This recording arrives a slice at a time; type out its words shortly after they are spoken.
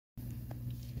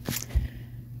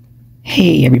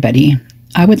Hey everybody,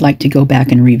 I would like to go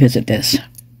back and revisit this.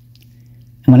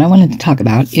 And what I wanted to talk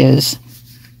about is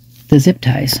the zip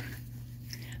ties.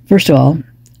 First of all,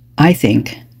 I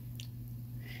think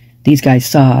these guys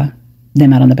saw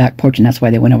them out on the back porch and that's why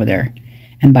they went over there.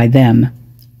 And by them,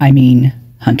 I mean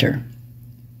Hunter.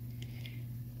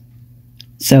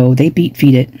 So they beat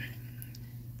feed it.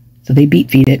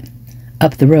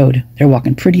 Up the road. They're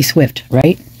walking pretty swift,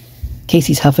 right?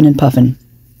 Casey's huffing and puffing.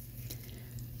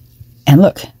 And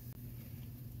look.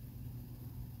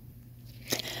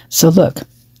 So look.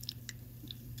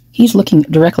 He's looking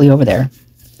directly over there.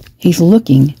 He's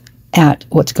looking at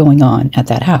what's going on at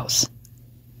that house.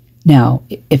 Now,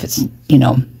 if it's,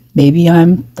 maybe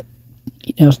I'm,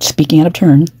 speaking out of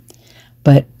turn,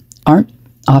 but aren't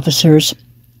officers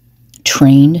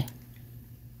trained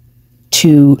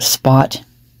to spot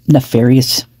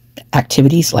nefarious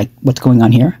activities like what's going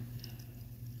on here?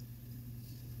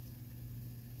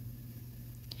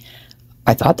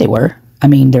 I thought they were. I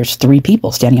mean, there's 3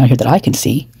 people standing out here that I can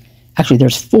see. Actually,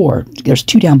 there's 4. There's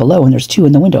 2 down below, and there's 2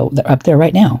 in the window. They're up there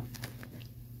right now.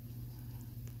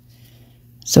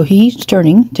 So he's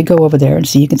turning to go over there and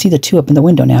see. You can see the 2 up in the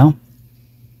window now.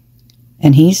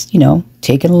 And he's,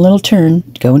 taking a little turn,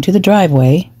 going to the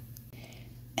driveway.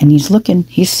 And he's looking.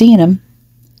 He's seeing him.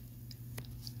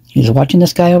 He's watching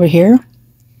this guy over here.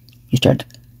 He started.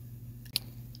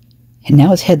 And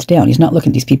now his head's down. He's not looking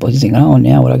at these people. He's thinking, oh,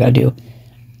 now what do I got to do?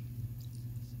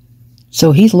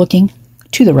 So he's looking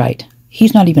to the right.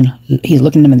 He's looking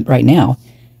at them right now.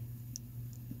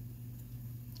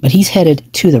 But he's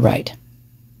headed to the right.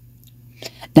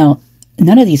 Now,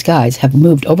 none of these guys have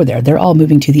moved over there. They're all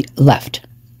moving to the left.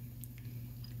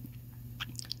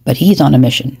 But he's on a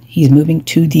mission. He's moving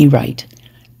to the right.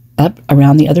 Up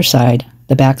around the other side,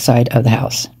 the back side of the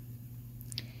house.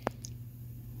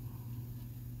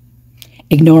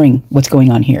 Ignoring what's going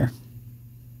on here.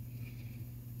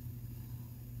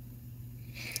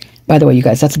 By the way, you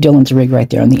guys, that's Dylan's rig right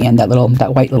there on the end, that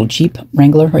white little Jeep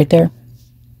Wrangler right there.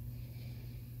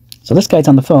 So this guy's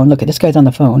on the phone. Look at this guy's on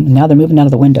the phone. And now they're moving out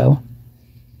of the window.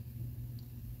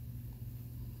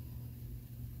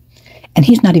 And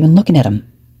he's not even looking at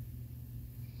him.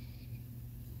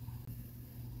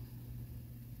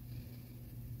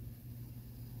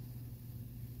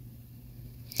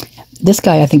 This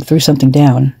guy, I think, threw something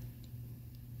down.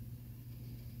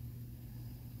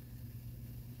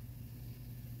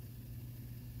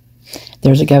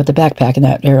 There's a guy with the backpack and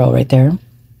that arrow right there.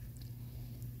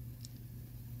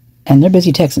 And they're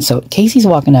busy texting. So Casey's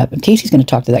walking up, and Casey's going to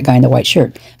talk to that guy in the white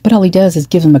shirt. But all he does is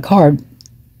gives him a card,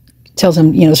 tells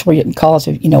him, this is where you can call us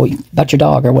if, about your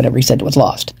dog or whatever he said was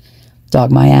lost.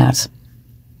 Dog my ass.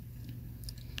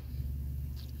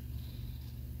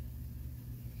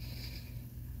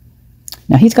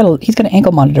 Now he's got an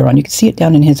ankle monitor on. You can see it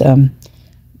down in his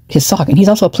sock, and he's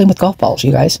also playing with golf balls,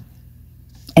 you guys.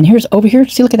 And here's over here.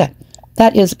 See, look at that.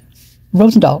 That is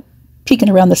Rosendahl peeking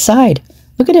around the side.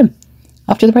 Look at him,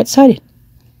 off to the right side.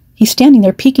 He's standing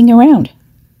there peeking around.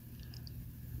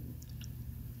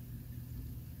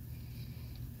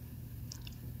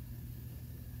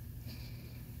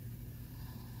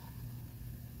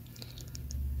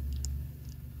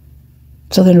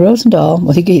 So then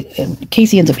Rosendahl,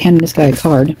 Casey ends up handing this guy a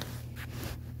card.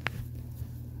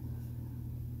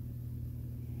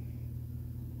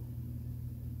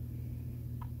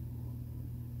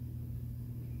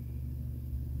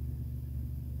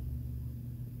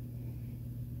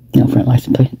 No front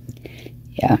license plate.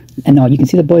 Yeah, and no, you can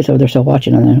see the boys over there still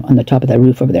watching on the top of that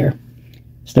roof over there.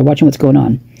 So they're watching what's going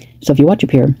on. So if you watch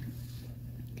up here,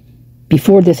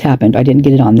 before this happened, I didn't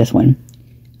get it on this one,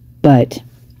 but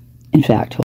in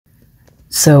fact,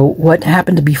 so what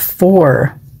happened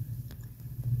before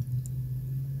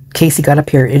Casey got up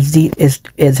here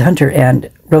is Hunter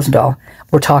and Rosendahl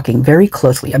were talking very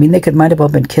closely. I mean, they might have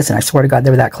both been kissing. I swear to God, they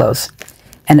were that close.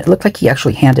 And it looked like he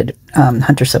actually handed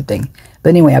Hunter something. But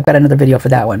anyway, I've got another video for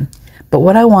that one. But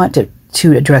what I want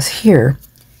to address here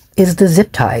is the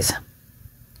zip ties.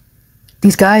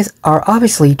 These guys are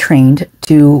obviously trained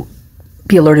to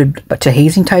be alerted to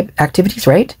hazing type activities,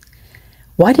 right?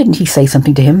 Why didn't he say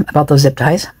something to him about those zip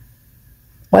ties?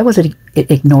 Why was it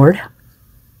ignored?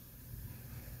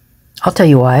 I'll tell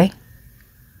you why.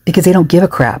 Because they don't give a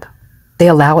crap. They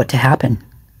allow it to happen.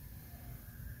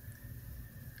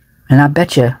 And I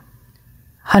bet you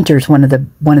Hunter's one of the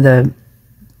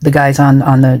guys on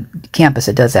the campus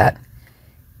that does that.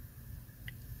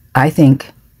 I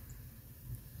think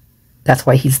that's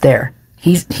why he's there.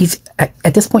 He's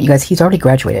at this point, you guys, he's already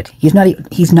graduated. He's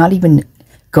not even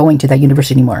going to that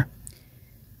university anymore.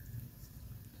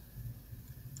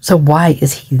 So why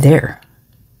is he there?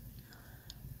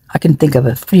 I can think of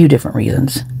a few different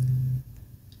reasons.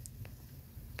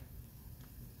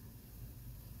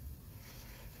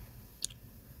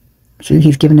 See,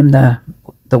 he's giving him the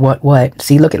what.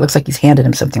 See, look, it looks like he's handed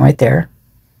him something right there.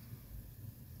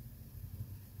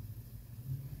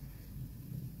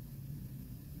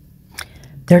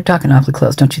 They're talking awfully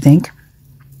close, don't you think?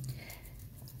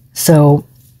 So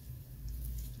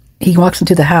he walks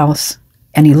into the house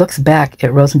and he looks back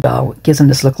at Rosendahl, gives him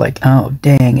this look like, oh,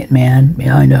 dang it, man.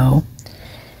 Yeah, I know.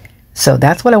 So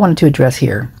that's what I wanted to address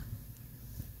here,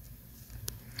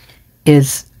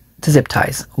 is the zip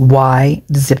ties. Why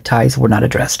the zip ties were not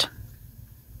addressed.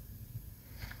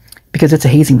 Because it's a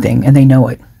hazing thing and they know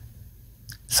it.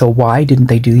 So why didn't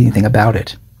they do anything about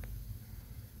it?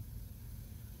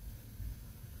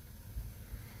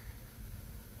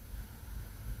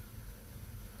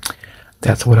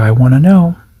 That's what I want to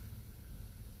know.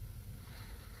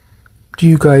 Do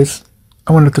you guys,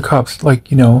 I wonder if the cops, like,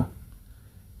 you know,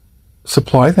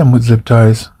 supply them with zip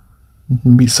ties?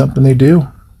 It'd be something they do.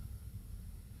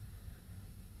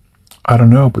 I don't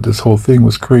know, but this whole thing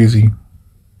was crazy.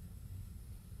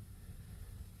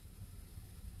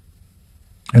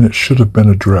 And it should have been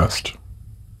addressed.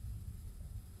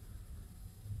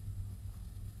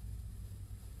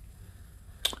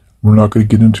 We're not going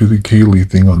to get into the Kaylee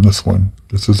thing on this one.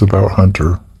 This is about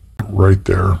Hunter. Right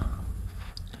there.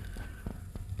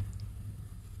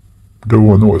 The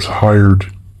one that was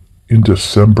hired in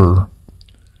December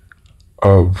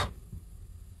of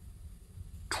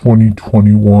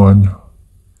 2021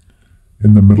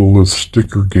 in the middle of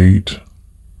Stickergate,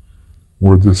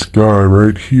 where this guy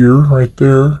right here, right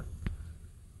there,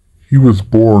 he was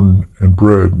born and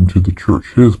bred into the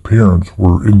church. His parents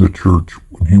were in the church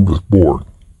when he was born.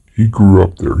 He grew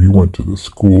up there. He went to the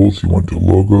schools. He went to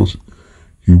Logos.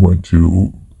 He went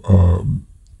to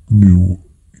New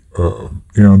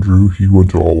Andrew. He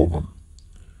went to all of them.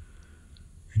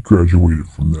 He graduated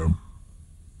from them.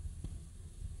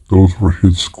 Those were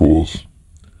his schools.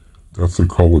 That's the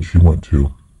college he went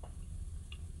to.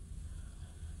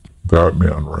 That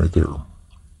man right there.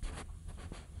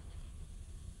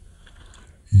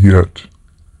 Yet,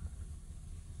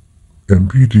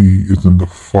 MPD is in the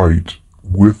fight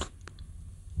with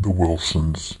the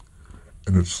Wilsons,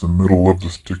 and it's the middle of the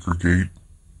Stickergate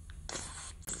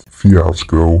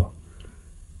fiasco,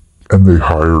 and they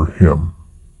hire him.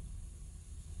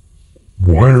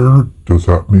 Where does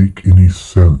that make any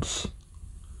sense?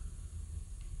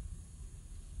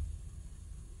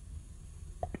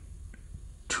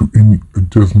 It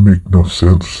doesn't make no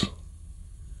sense.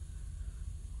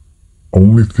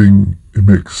 Only thing it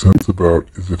makes sense about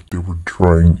is if they were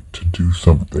trying to do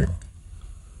something.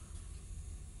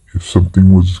 If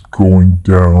something was going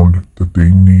down that they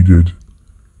needed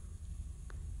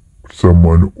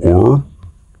someone, or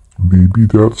maybe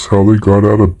that's how they got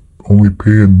out of only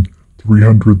paying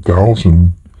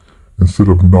 $300,000 instead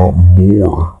of not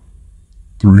more.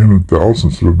 $300,000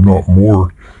 instead of not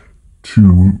more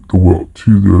to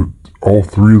all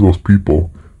three of those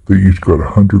people. They each got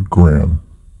 $100,000.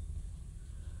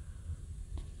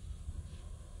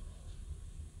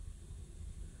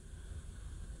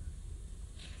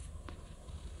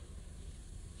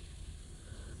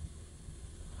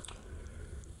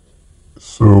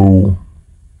 So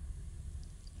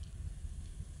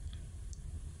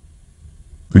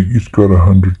they each got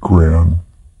 $100,000.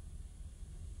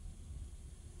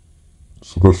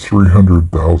 So that's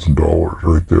 $300,000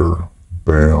 right there.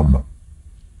 Bam.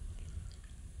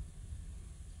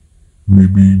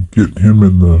 Maybe getting him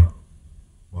in the,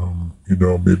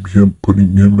 maybe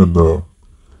putting him in the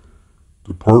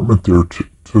department there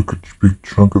took a big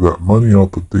chunk of that money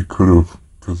out that they could have,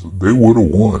 because they would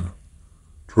have won.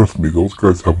 Trust me, those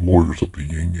guys have lawyers up the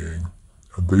yin yang,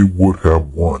 and they would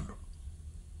have won.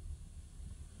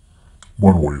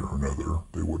 One way or another,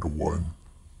 they would have won.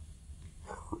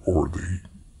 Or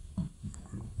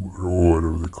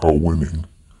whatever they call winning.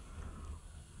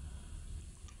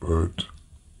 But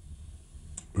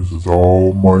this is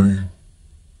all my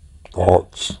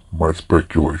thoughts, my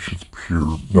speculations,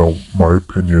 my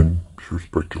opinion, pure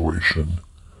speculation.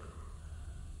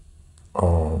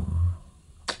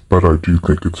 But I do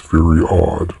think it's very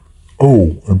odd.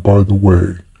 Oh, and by the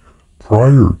way,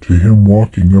 prior to him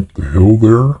walking up the hill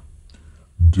there,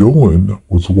 Dylan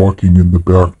was walking in the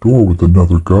back door with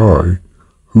another guy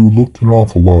who looked an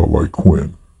awful lot like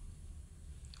Quinn.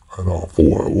 An awful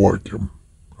lot like him.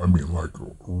 I mean, like,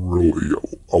 really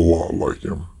a lot like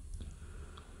him.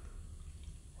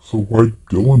 So why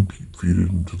Dylan feed it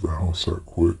into the house that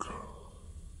quick?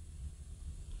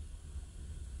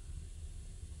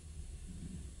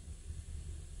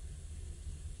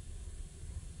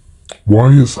 Why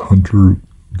is Hunter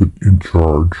in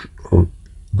charge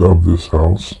of this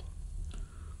house?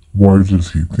 Why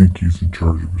does he think he's in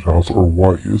charge of his house? Or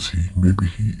why is he? Maybe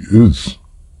he is.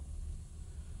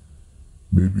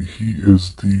 Maybe he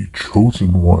is the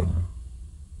chosen one.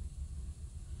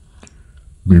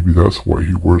 Maybe that's why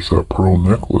he wears that pearl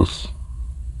necklace.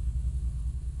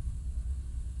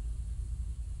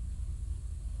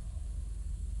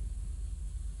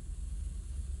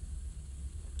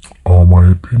 All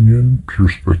my opinion, pure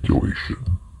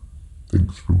speculation.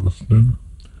 Thanks for listening.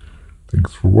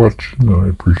 Thanks for watching. I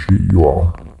appreciate you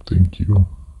all. Thank you.